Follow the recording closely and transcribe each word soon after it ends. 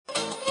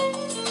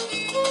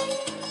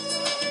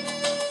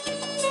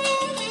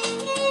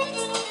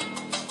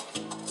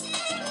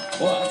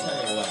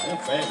They're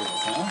fabulous,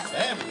 huh?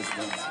 Fabulous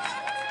dancers.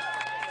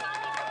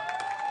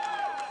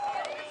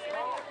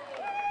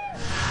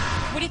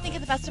 What do you think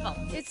of the festival?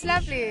 It's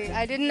lovely.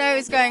 I didn't know it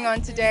was going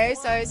on today,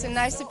 so it's a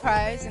nice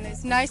surprise, and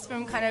it's nice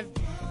from kind of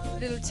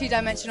little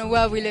two-dimensional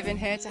world we live in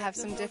here to have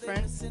some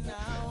difference.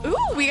 Ooh,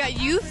 we got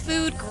You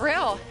Food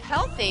Grill.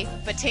 Healthy,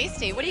 but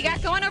tasty. What do you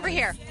got going over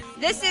here?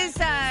 This is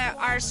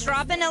our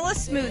straw vanilla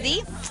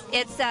smoothie.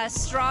 It's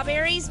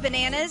strawberries,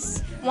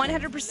 bananas,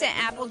 100%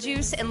 apple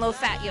juice, and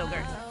low-fat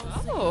yogurt.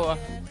 Oh.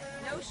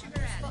 No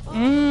sugar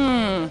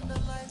added.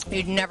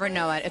 You'd never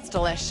know it. It's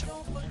delish.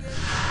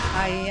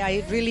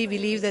 I really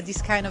believe that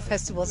these kind of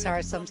festivals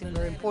are something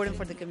very important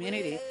for the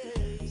community.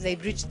 They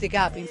bridge the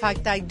gap. In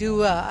fact, I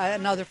do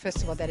another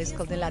festival that is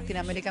called the Latin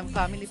American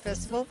Family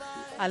Festival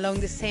along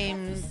the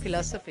same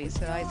philosophy.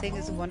 So I think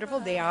it's wonderful.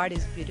 The art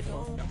is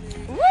beautiful.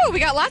 Woo, we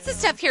got lots of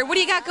stuff here. What do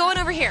you got going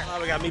over here?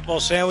 We got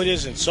meatball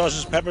sandwiches and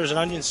sausage, peppers, and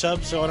onion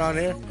subs going on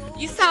here.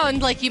 You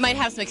sound like you might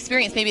have some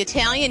experience. Maybe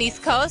Italian,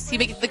 East Coast. You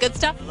make the good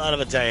stuff? A lot of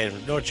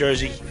Italian, North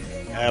Jersey.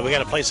 We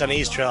got a place on the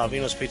East Trail,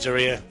 Vino's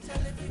Pizzeria.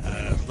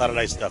 A lot of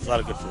nice stuff, a lot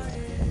of good food.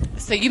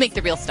 So you make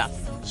the real stuff.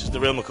 This is the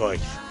real McCoy.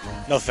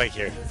 No fake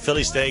here.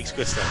 Philly steaks,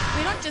 good stuff.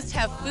 We don't just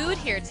have food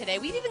here today.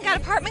 We've even got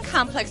apartment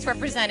complex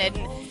represented.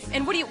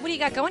 And what do you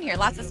got going here?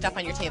 Lots of stuff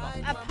on your table.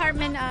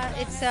 Apartment,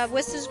 it's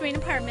Worcester's Green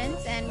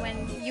Apartments, and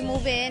when you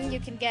move in, you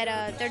can get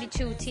a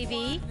 32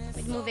 TV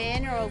when you move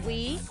in, or a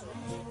Wii.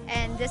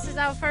 And this is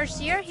our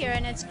first year here,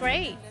 and it's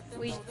great.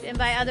 We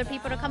invite other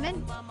people to come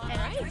in. All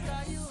right.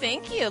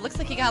 Thank you. Looks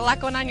like you got a lot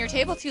going on your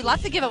table, too.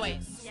 Lots of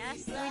giveaways.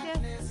 Yes, we do.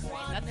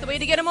 That's the way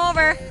to get them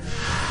over.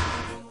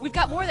 We've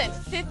got more than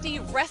 50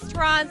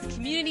 restaurants,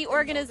 community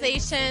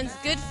organizations,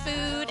 good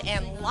food,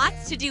 and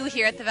lots to do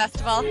here at the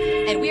festival,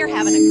 and we are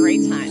having a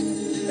great time.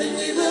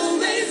 We will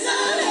raise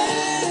our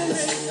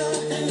hands,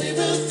 and we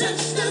will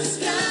touch the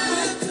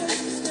sky.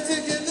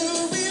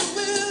 Together we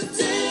will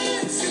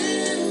dance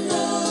in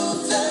all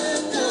the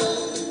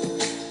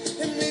dawn,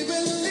 and we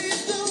will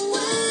leave the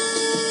world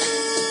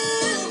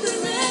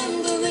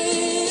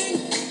remembering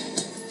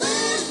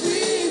when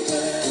we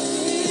were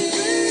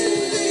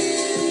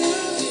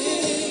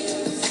kings,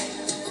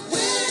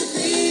 when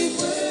we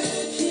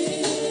were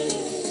kings.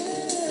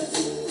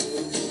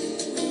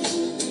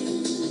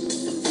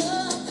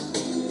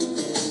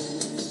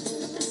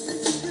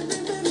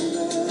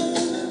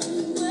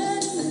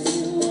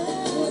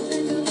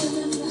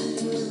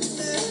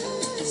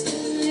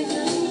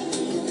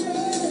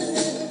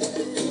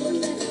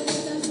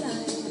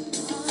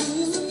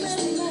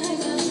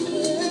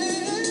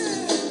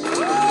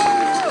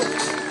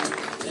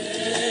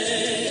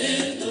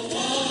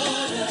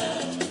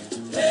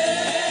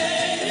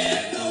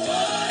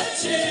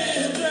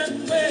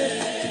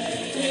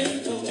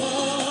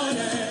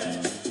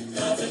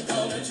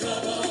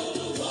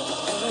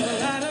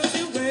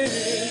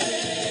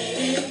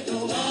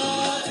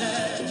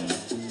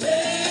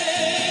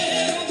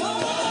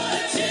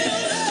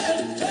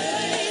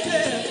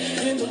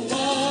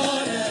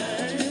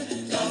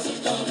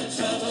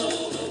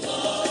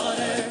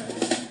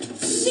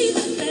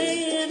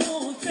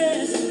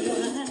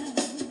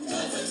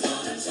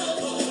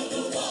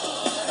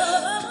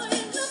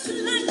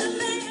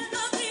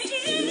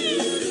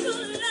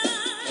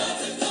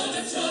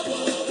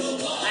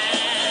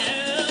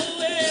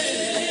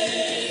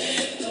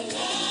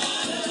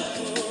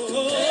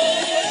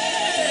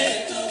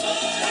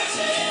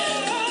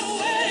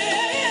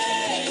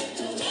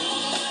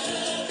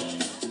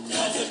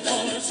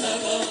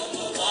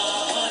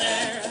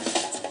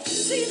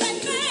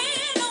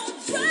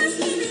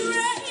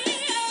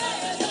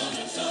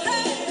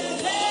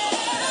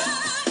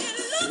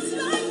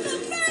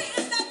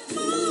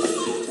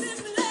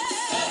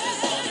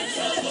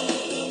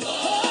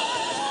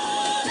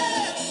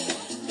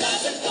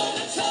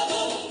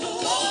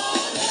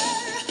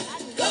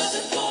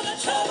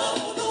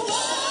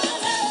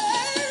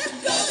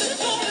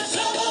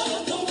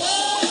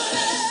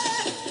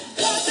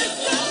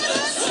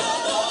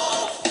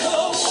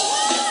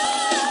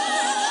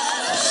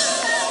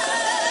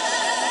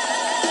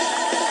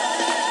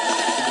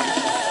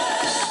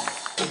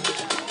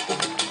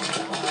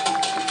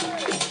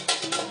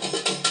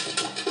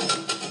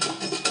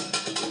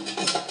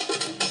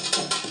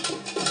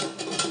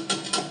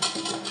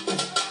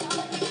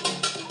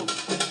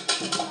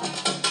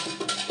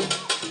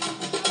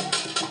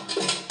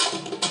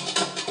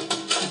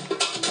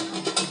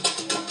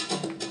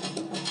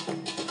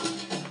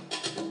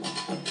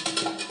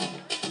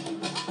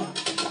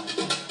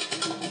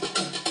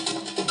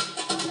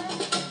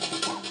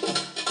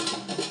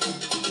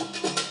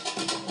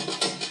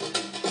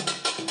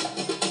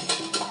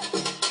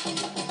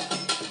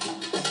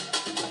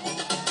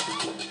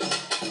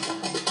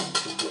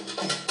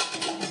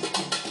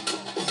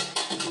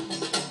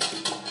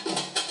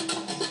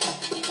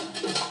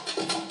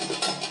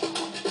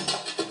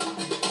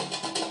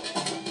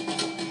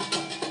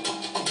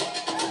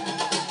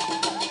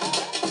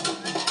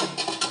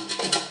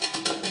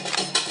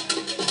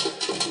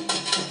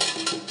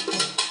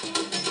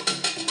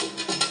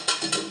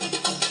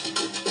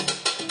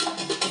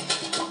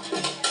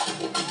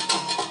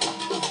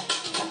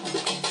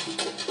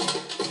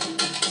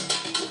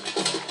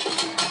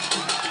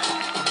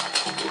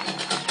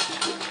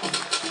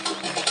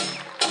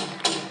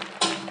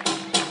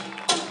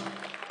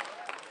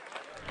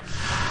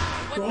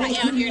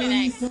 brought you out here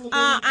today?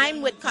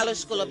 I'm with Color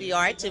School of the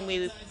Arts, and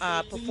we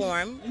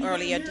performed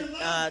earlier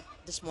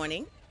this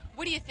morning.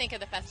 What do you think of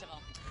the festival?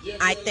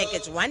 I think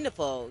it's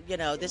wonderful. You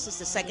know, this is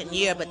the second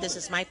year, but this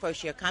is my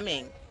first year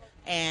coming,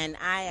 and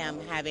I am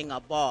having a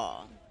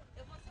ball.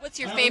 What's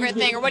your favorite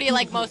thing, or what do you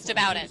like most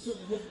about it?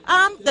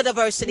 The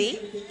diversity,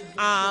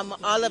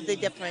 all of the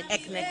different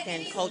ethnic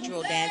and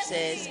cultural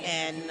dances,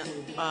 and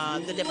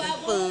the different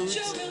foods,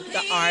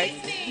 the art,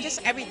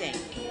 just everything.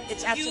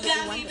 It's absolutely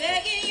wonderful.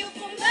 Begging you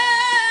for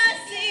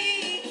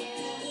mercy.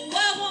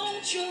 Why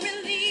won't you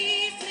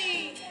release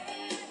me?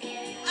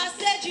 I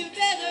said you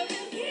better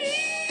release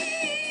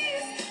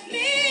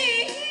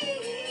me.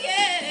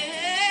 Yeah,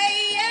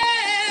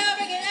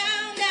 break it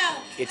down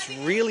now. It's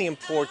really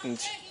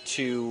important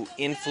to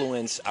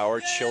influence our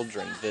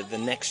children, the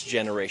next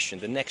generation,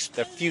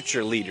 the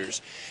future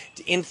leaders,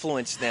 to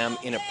influence them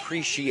in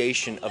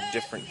appreciation of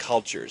different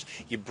cultures.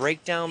 You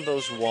break down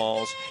those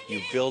walls,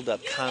 you build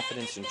up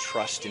confidence and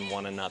trust in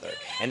one another.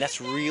 And that's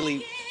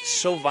really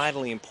so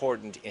vitally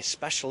important,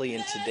 especially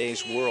in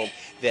today's world,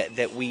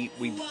 that we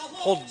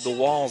pull the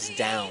walls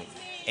down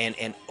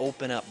and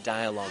open up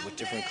dialogue with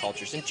different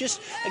cultures. And just,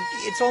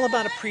 it's all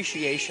about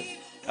appreciation.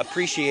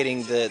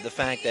 Appreciating the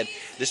fact that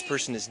this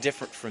person is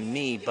different from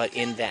me, but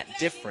in that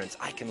difference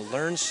I can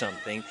learn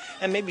something,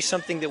 and maybe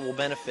something that will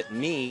benefit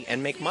me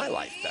and make my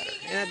life better.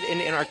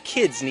 And our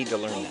kids need to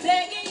learn that.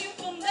 Begging you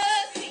for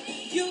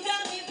mercy. You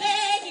got me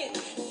begging.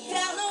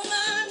 Down on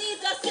my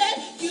knees, I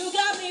said, you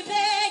got me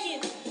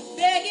begging.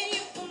 Begging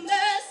you for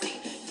mercy.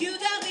 You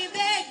got me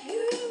begging.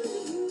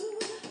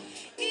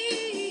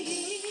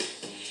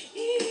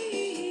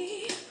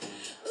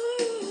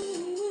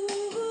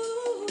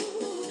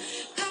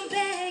 I'm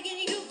begging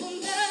you for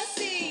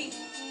mercy.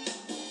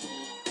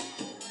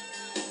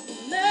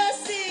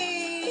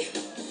 Mercy.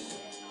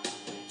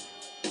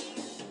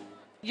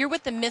 You're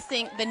with the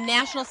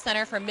National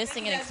Center for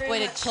Missing and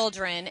Exploited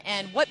Children,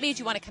 and what made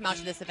you want to come out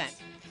to this event?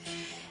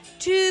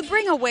 To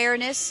bring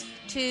awareness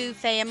to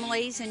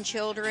families and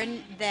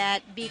children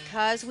that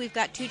because we've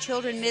got 2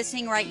 children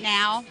missing right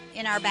now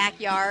in our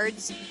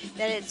backyards,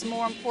 that it's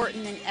more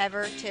important than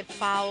ever to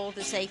follow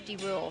the safety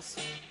rules.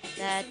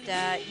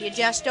 That you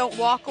just don't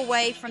walk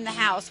away from the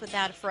house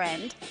without a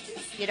friend.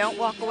 You don't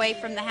walk away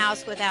from the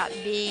house without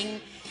being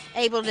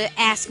able to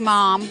ask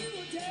mom,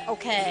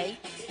 okay.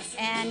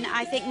 And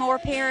I think more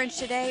parents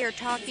today are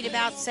talking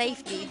about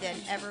safety than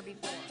ever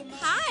before.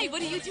 Hi,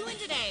 what are you doing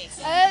today?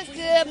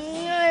 Good.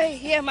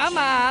 Hear my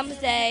mom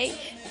say,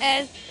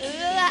 and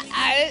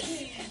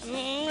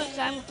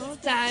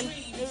time.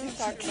 We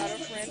talked about our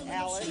friend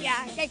Alice.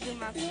 Yeah, thank you,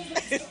 Mom.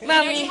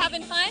 Are you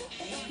having fun?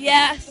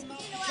 Yes.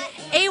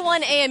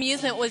 A1A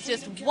Amusement was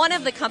just one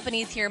of the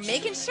companies here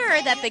making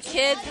sure that the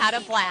kids had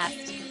a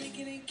blast.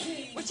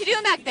 What you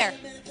doing back there?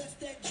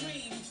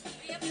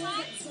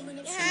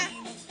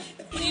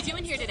 What are you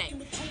doing here today?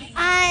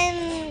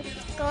 I'm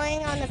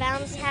going on the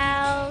bounce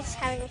house,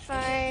 having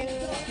fun.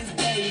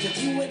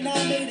 If you and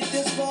I made it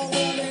this far, well,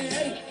 then,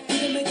 hey, we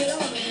can make it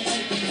all.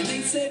 And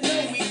they said,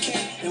 no, we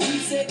can't. And we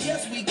said,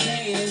 yes, we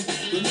can.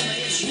 Remember,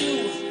 it's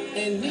you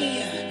and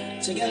me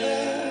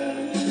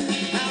together.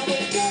 I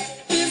woke up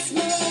this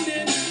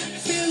morning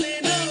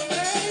feeling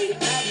alright.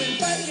 I've been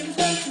fighting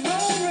for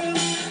tomorrow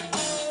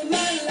all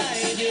my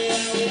life. Yeah,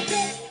 I woke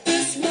up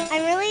this morning.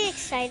 I'm really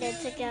excited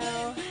to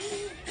go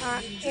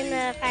in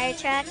the fire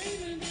truck.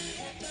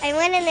 I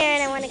went in there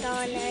and I want to go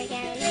in there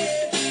again.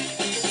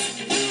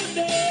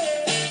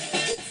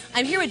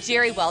 I'm here with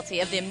Jerry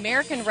Welty of the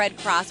American Red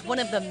Cross, one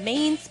of the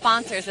main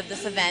sponsors of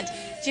this event.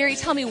 Jerry,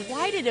 tell me,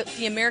 why did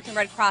the American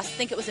Red Cross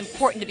think it was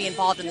important to be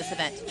involved in this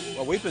event?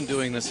 Well, we've been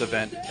doing this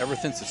event ever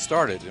since it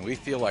started, and we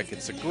feel like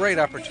it's a great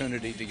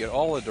opportunity to get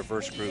all the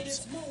diverse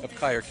groups of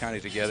Collier County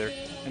together,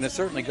 and it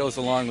certainly goes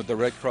along with the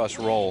Red Cross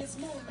role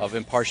of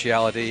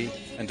impartiality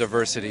and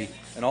diversity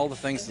and all the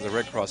things that the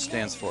Red Cross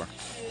stands for.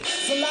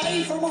 So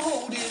life from a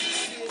hold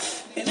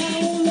it, and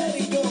I won't let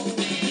it go.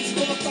 These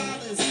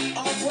forefathers,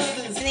 our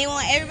brothers. And they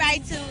want everybody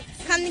to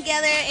come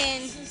together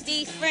and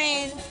be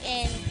friends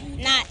and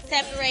not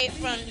separate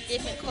from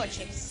different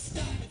cultures.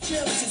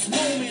 Cherish this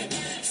moment.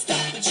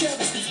 Stop and cherish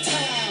this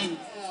time.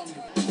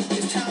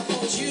 It's time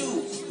for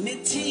you,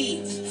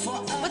 Nitty, for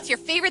us. What's your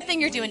favorite thing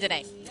you're doing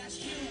today?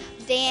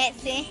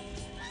 Dancing.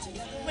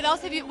 What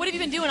have you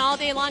been doing all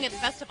day long at the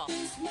festival?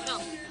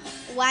 No.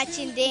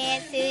 Watching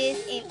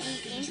dances and eating.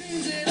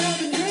 I've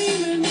been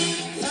dreaming,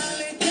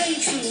 finally came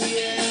true.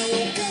 Yeah, I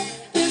woke up